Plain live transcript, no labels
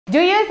Do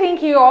you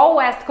think your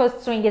West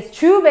Coast swing is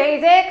too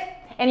basic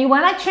and you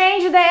want to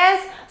change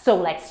this? So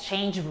let's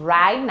change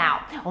right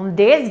now. On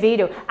this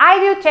video, I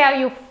will tell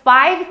you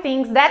 5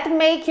 things that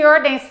make your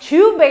dance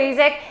too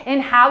basic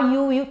and how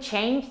you will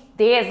change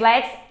this.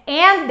 Let's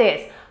end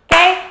this.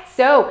 Okay?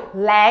 So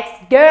let's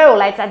go.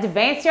 Let's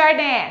advance your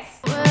dance.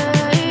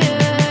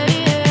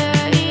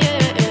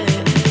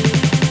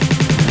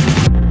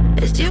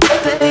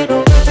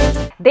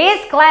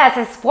 This class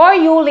is for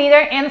you leader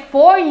and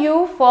for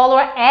you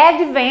follower.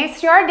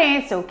 Advance your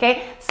dance,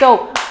 okay?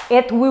 So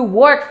it will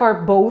work for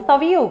both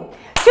of you.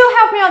 To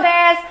help me on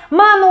dance,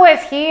 Manu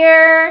is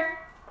here.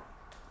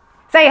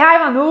 Say hi,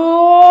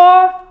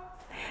 Manu.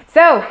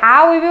 So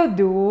how we will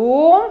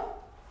do?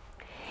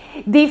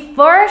 The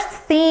first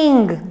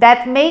thing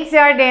that makes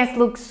your dance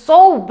look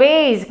so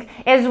basic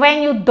is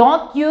when you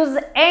don't use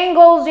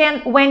angles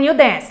when you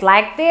dance,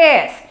 like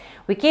this.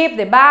 We keep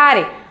the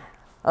body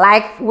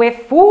like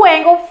with full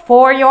angle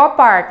for your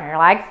partner,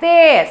 like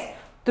this.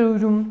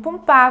 Turum pum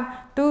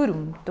pa,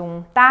 turum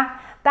tum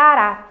ta, ta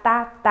ra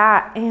ta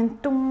ta,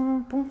 and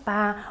tum pum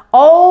pa.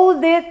 All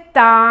the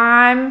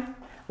time,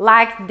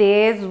 like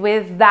this,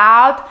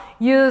 without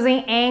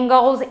using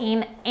angles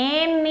in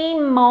any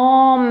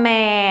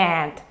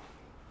moment.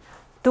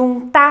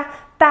 Tum ta,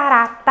 ta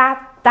ra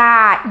ta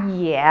ta.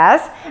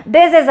 Yes,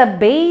 this is a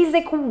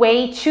basic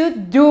way to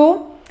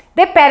do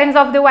the patterns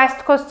of the West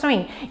Coast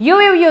swing. You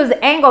will use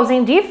angles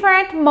in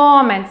different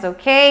moments,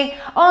 okay?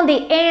 On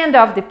the end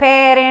of the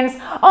patterns,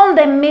 on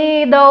the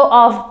middle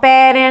of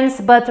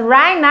patterns, but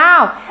right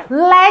now,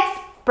 let's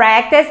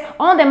practice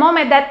on the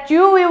moment that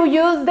you will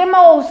use the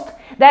most.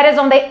 That is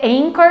on the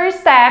anchor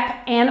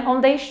step and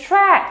on the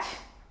stretch,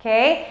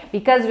 okay?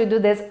 Because we do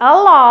this a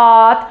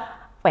lot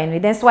when we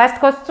dance West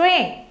Coast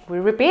swing. We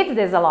repeat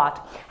this a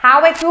lot.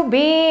 How it will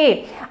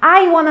be?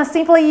 I want to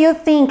simply you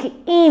think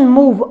in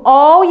move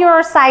all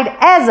your side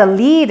as a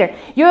leader.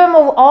 You will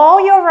move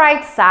all your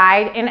right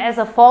side, and as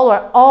a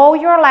follower, all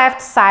your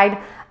left side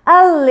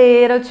a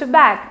little to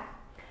back.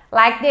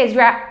 Like this,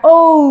 you are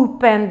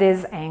open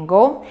this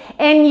angle,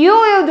 and you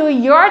will do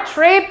your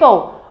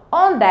triple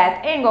on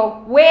that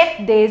angle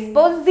with this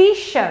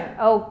position,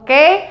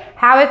 okay?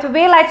 How it will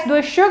be? Let's do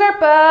a sugar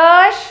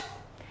push.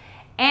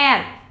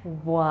 And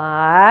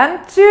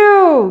 1,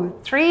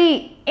 2,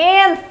 3,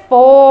 and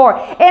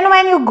 4. And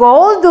when you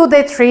go do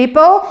the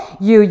triple,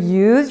 you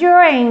use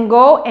your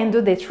angle and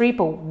do the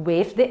triple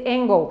with the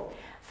angle.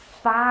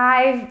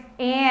 5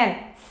 and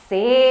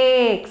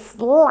 6,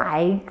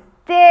 like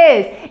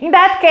this. In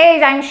that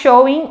case, I'm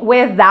showing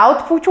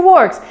without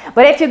footworks.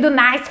 But if you do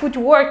nice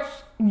footworks,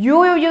 you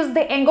will use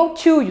the angle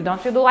too. You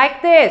don't do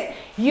like this.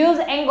 Use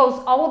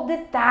angles all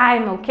the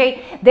time,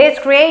 okay? This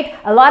creates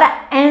a lot of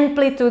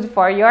amplitude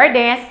for your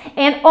dance.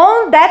 And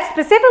on that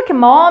specific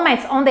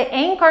moments, on the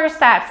anchor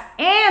steps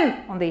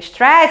and on the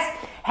stretch,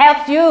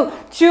 helps you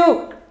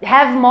to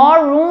have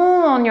more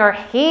room on your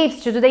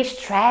hips to do the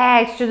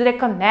stretch, to do the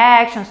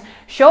connections.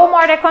 Show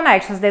more the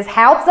connections. This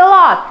helps a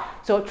lot.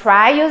 So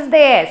try use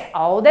this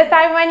all the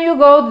time when you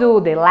go do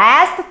the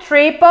last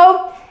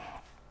triple.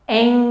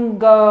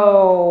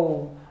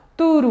 Angle,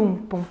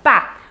 turum pum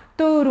pa,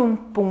 turum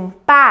pum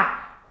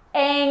pa,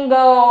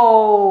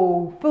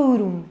 angle,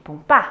 purum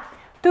pum pa,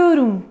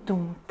 turum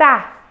tum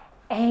ta,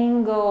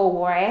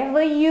 angle.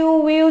 Wherever you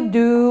will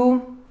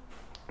do,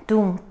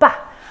 tum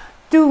pa,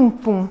 tum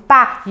pum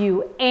pa,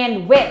 you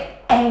end with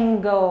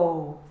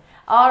angle.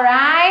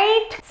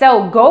 Alright?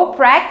 So go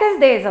practice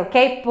this,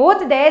 okay?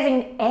 Put this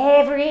in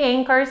every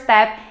anchor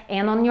step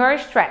and on your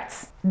stretch.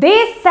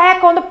 This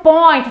second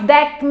point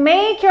that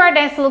make your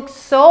dance look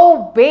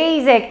so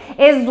basic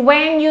is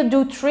when you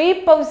do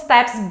triple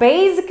steps,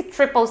 basic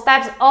triple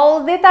steps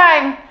all the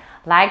time.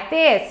 Like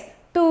this.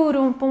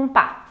 Turum pum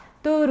pa,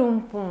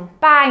 turum pum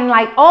pa, and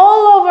like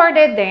all over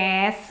the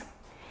dance.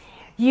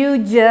 You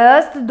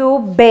just do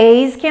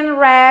basic and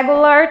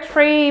regular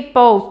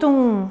triples.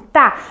 Tum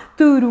ta,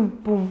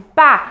 turum pum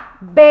pa.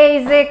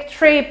 Basic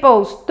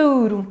triples.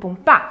 Turum pum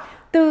pa,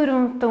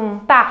 turum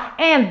tum ta,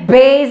 and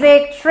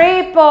basic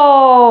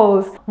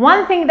triples.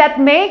 One thing that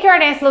makes your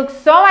dance look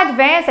so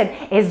advanced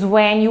is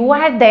when you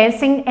are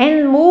dancing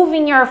and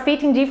moving your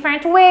feet in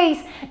different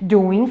ways,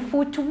 doing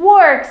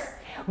footworks.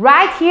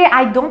 Right here,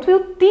 I don't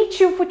will teach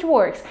you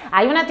footworks.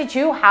 I want to teach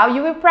you how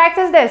you will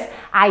practice this.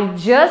 I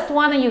just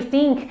want you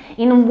think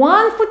in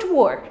one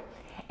footwork.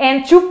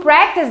 And to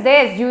practice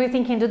this, you will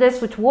think and do this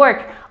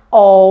footwork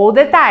all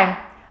the time.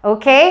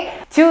 Okay?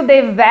 To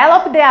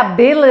develop the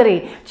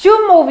ability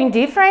to move in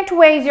different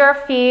ways your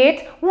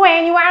feet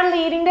when you are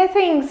leading the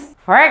things.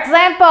 For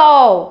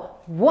example,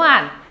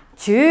 1,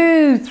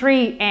 2,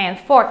 3, and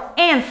 4,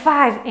 and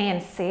 5,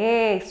 and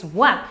 6.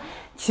 1,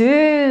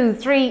 2,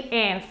 3,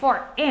 and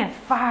 4, and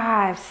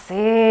 5,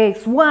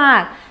 6.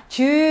 1,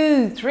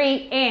 2,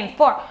 3, and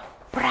 4.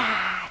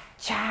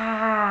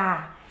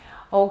 Pra-cha.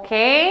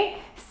 Okay?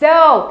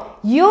 So,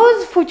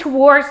 use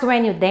footworks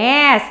when you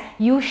dance.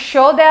 You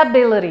show the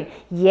ability.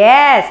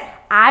 Yes,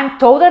 I'm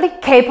totally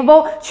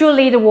capable to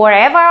lead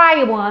wherever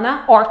I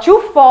wanna or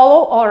to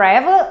follow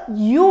wherever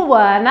you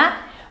wanna.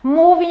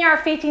 moving your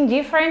feet in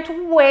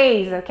different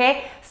ways,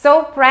 okay?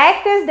 So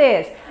practice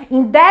this.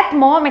 In that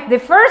moment, the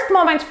first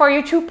moment for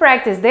you to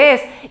practice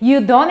this,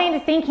 you don't need to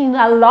think in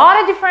a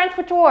lot of different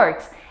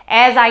footworks.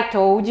 As I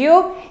told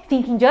you,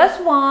 thinking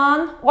just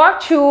one or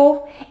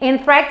two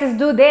and practice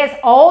do this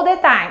all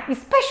the time,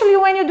 especially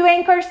when you do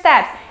anchor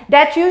steps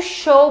that you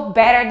show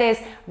better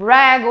this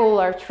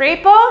regular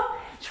triple.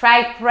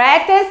 Try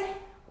practice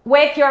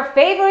with your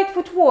favorite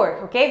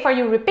footwork, okay? For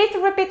you repeat,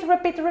 repeat,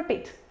 repeat,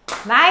 repeat.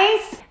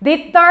 Nice?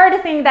 The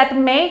third thing that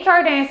makes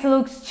your dance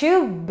looks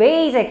too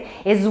basic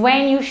is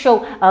when you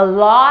show a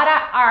lot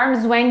of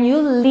arms when you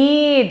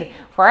lead.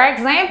 For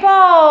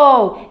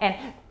example, and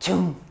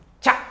chum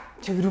cha,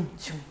 churum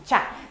chum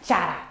cha,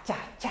 cha cha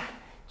cha,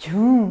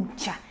 chum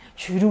cha,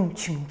 churum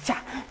chum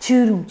cha,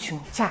 churum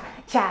chum cha,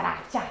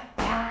 cha cha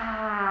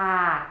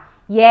cha.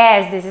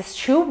 Yes, this is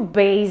too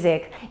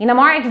basic. In a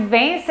more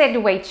advanced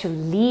way to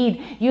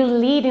lead, you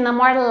lead in a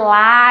more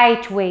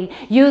light way,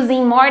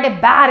 using more the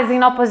bodies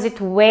in opposite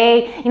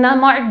way, in a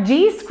more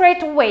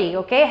discreet way,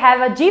 okay?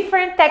 Have a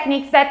different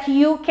techniques that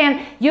you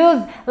can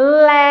use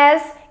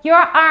less your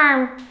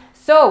arm.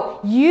 So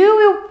you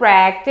will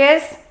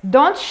practice,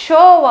 don't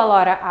show a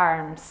lot of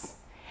arms.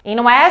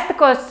 In West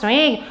Coast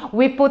Swing,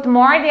 we put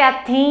more the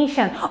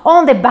attention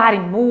on the body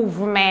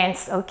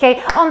movements,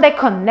 okay? On the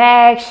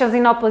connections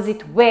in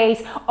opposite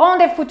ways, on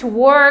the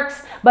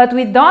footworks, but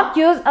we don't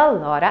use a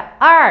lot of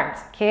arms,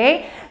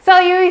 okay? So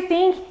you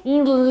think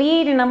in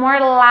lead in a more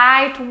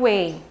light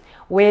way,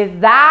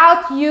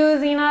 without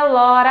using a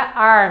lot of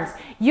arms.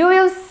 You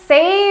will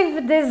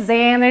save this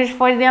energy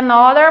for the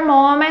other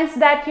moments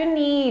that you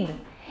need.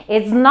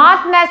 It's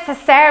not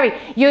necessary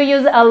you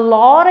use a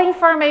lot of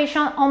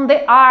information on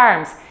the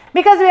arms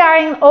because we are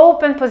in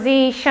open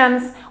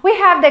positions, we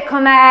have the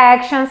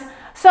connections.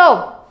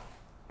 So,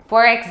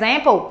 for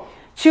example,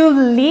 to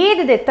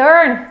lead the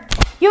turn,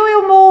 you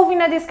will move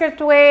in a discreet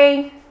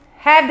way,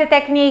 have the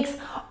techniques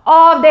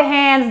of the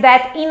hands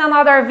that in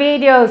another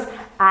videos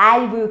I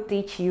will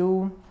teach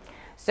you.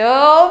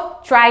 So,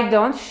 try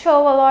don't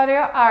show a lot of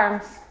your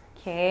arms,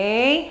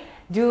 okay?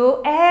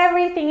 Do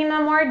everything in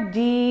a more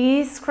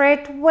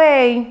discreet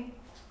way.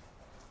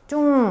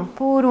 Tum,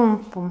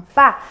 purum, pum,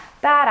 pa,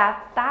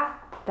 ta, ta,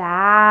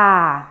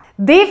 ta.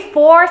 The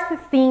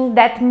fourth thing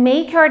that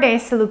make your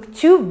dance look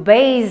too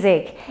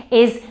basic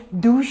is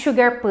do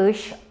sugar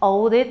push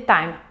all the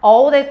time,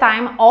 all the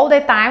time, all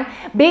the time,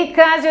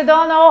 because you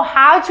don't know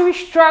how to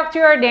structure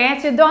your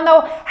dance, you don't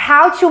know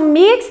how to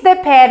mix the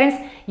patterns,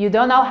 you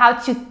don't know how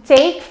to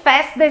take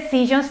fast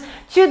decisions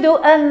to do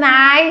a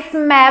nice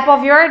map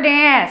of your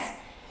dance.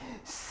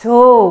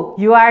 So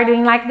you are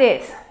doing like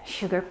this,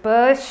 sugar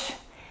push,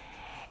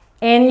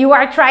 and you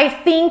are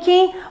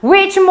thinking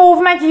which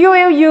movement you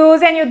will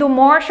use, and you do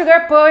more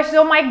sugar push.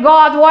 Oh my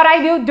God, what I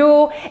will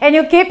do? And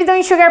you keep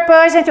doing sugar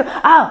push until,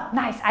 oh,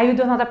 nice, I will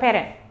do another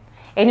pattern.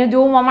 And you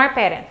do one more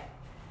pattern.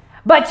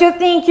 But you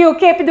think you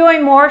keep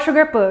doing more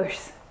sugar push.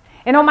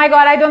 And oh my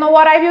God, I don't know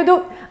what I will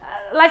do.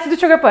 Let's do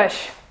sugar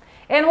push.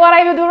 And what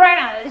I will do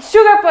right now,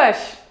 sugar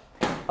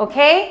push.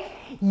 Okay?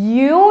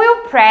 You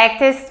will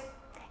practice.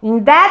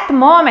 In that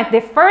moment,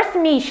 the first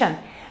mission,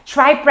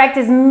 try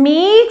practice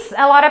mix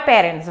a lot of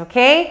patterns,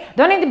 okay?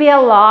 Don't need to be a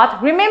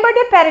lot. Remember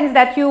the patterns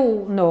that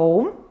you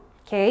know,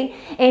 okay?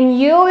 And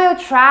you will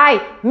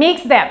try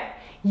mix them.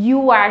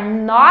 You are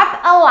not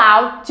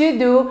allowed to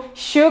do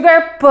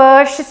sugar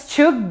pushes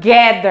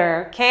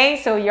together, okay?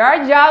 So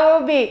your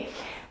job will be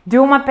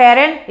do one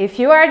pattern. If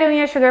you are doing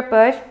a sugar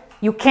push,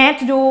 you can't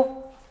do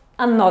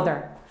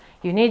another.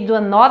 You need to do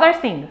another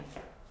thing.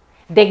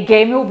 The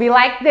game will be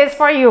like this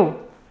for you.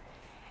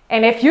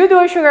 And if you do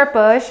a sugar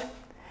push,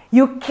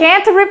 you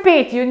can't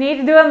repeat. You need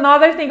to do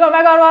another thing. Oh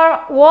my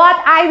God,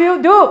 what I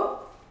will do?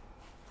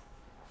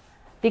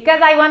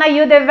 Because I want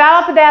you to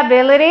develop the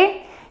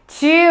ability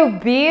to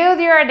build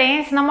your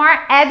dance in a more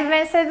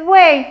advanced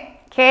way.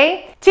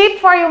 Okay? Tip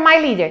for you, my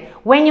leader.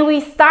 When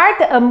you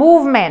start a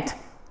movement,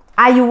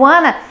 I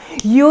want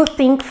you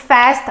think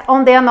fast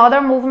on the another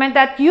movement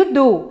that you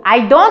do.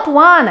 I don't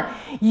want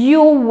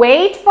you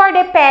wait for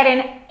the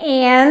pattern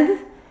and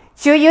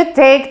till you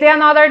take the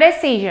another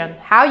decision.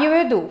 How you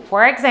will do?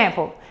 For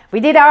example, we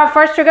did our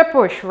first sugar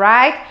push,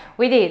 right?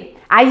 We did.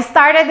 I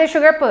started the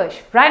sugar push.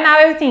 Right now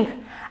I will think,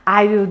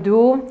 I will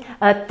do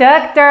a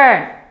tuck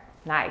turn.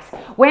 Nice.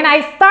 When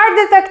I start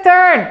the tuck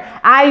turn,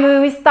 I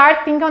will start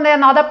thinking on the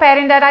another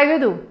pattern that I will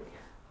do.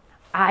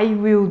 I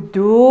will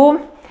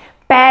do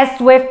pass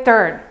with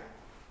turn.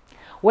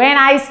 When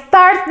I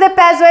start the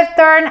pass with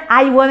turn,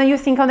 I want you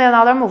to think on the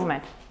another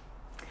movement.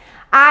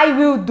 I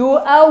will do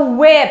a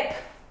whip.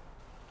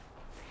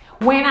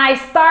 When I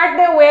start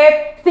the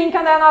whip, think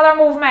on another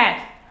movement.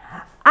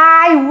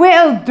 I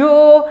will do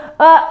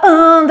a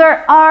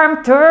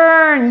underarm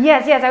turn.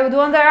 Yes, I will do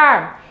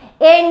underarm.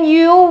 And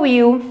you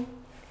will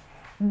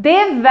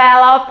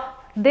develop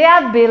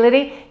the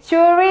ability to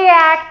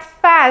react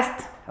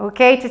fast,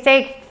 okay? To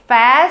take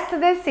fast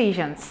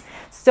decisions.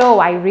 So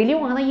I really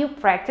want you to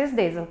practice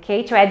this,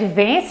 okay? To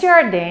advance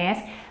your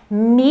dance,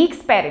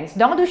 Mix patterns.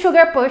 Don't do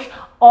sugar push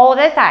all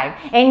the time.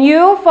 And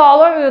you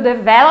will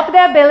develop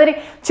the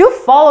ability to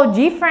follow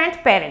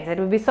different patterns. It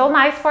will be so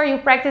nice for you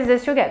practice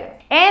this together.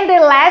 And the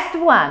last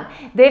one,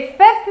 the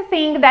fifth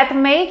thing that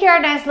make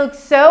your dance look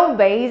so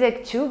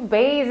basic, too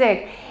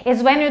basic,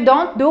 is when you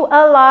don't do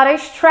a lot of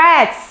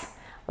stretches.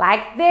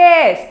 Like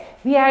this.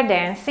 We are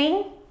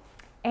dancing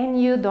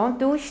and you don't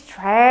do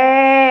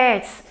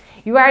stretch.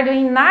 You are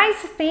doing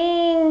nice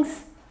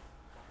things.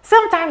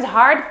 Sometimes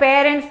hard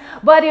patterns,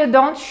 but you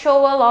don't show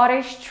a lot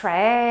of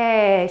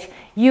stretch.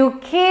 You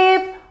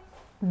keep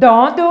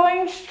don't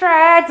doing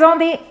stretch on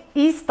the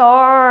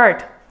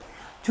start.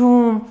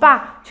 Chum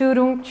pa,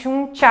 churum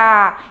chum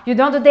cha. You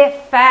don't do the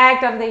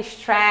effect of the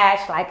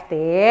stretch like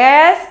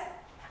this.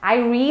 I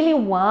really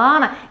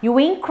wanna you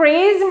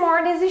increase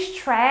more this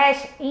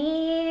stretch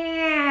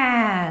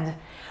and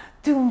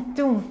tum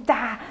tum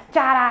ta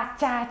cha ra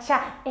cha cha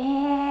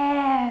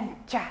and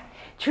cha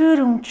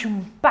churum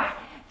chum pa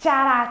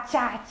cha ra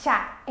cha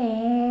cha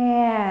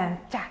and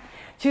cha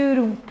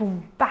churum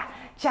pum pa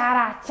cha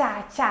ra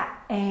cha cha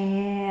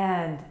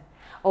and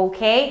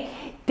okay,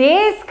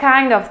 this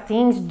kind of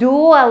things do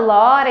a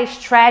lot of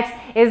stretch.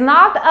 It's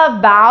not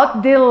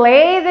about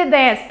delay the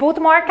dance, put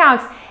more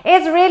counts.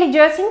 It's really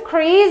just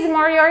increase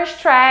more your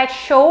stretch,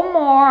 show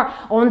more.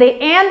 On the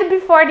end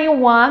before the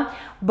one,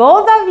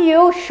 both of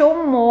you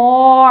show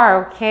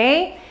more,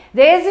 okay?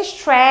 This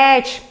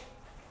stretch.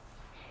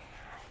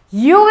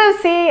 You will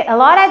see a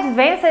lot of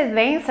advanced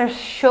dancers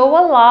show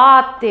a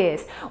lot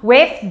this.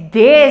 With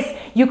this,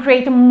 you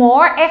create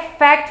more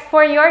effect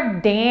for your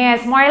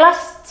dance, more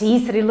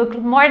elasticity, look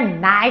more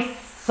nice,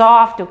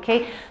 soft,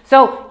 okay?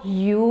 So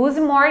use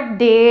more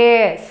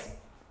this.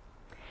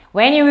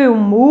 When you will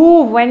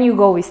move, when you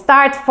go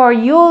start for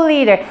you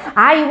leader,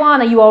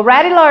 you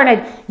already learned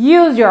it,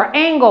 use your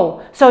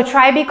angle. So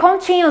try be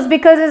continuous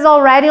because it's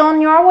already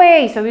on your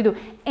way. So we do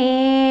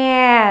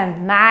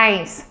and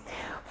nice.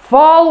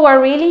 Follower,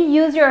 really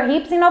use your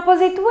hips in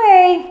opposite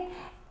way.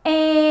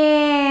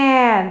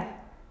 And.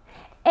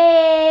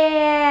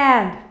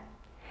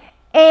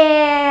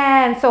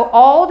 So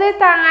all the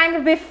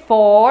time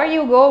before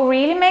you go,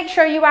 really make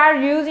sure you are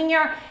using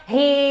your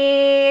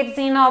hips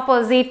in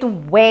opposite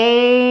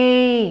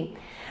way.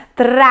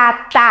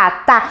 Tra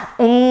ta ta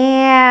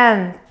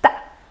and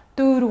ta.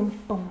 Turum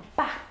pum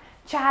pa.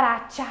 Cha ra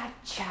cha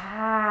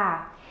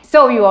cha.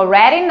 So you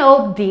already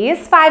know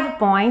these 5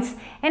 points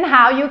and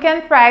how you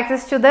can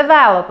practice to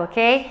develop,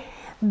 okay?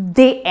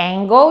 The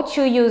angle,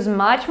 to use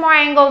much more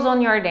angles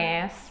on your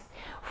dance.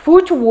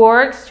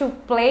 Footworks, to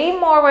play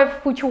more with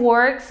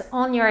footworks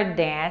on your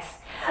dance.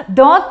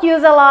 Don't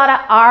use a lot of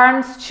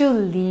arms to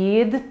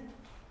lead.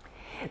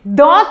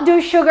 Don't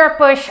do sugar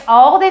push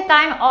all the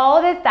time.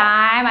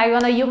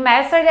 You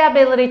master the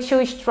ability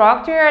to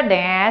structure your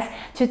dance,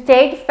 to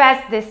take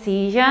fast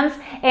decisions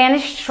and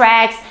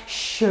stretch,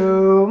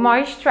 show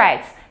more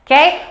stretch,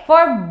 okay?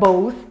 For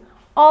both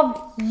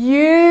of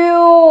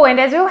you. And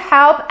this will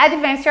help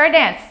advance your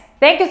dance.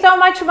 Thank you so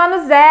much,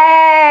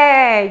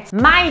 Manuzete!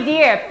 My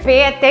dear,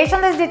 pay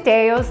attention to these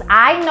details.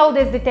 I know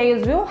these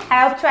details will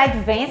help to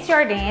advance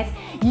your dance.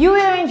 You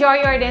will enjoy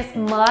your dance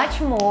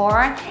much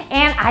more.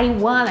 And I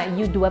wanna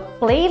you do a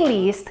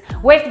playlist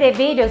with the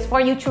videos for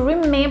you to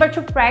remember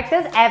to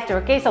practice after,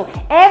 okay? So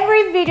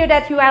every video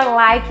that you are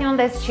liking on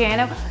this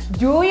channel,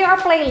 do your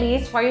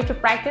playlist for you to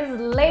practice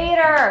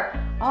later.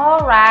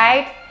 All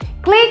right?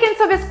 Click and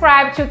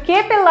subscribe to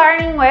keep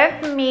learning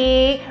with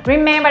me.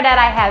 Remember that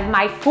I have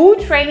my full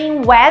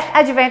training West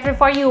Adventure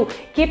for you.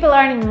 Keep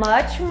learning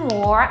much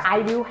more. I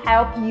will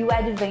help you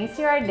advance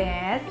your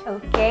dance,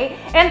 okay?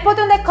 And put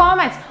in the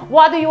comments,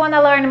 what do you want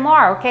to learn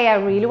more, okay? I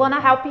really want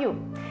to help you.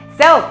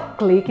 So,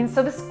 click and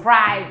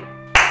subscribe.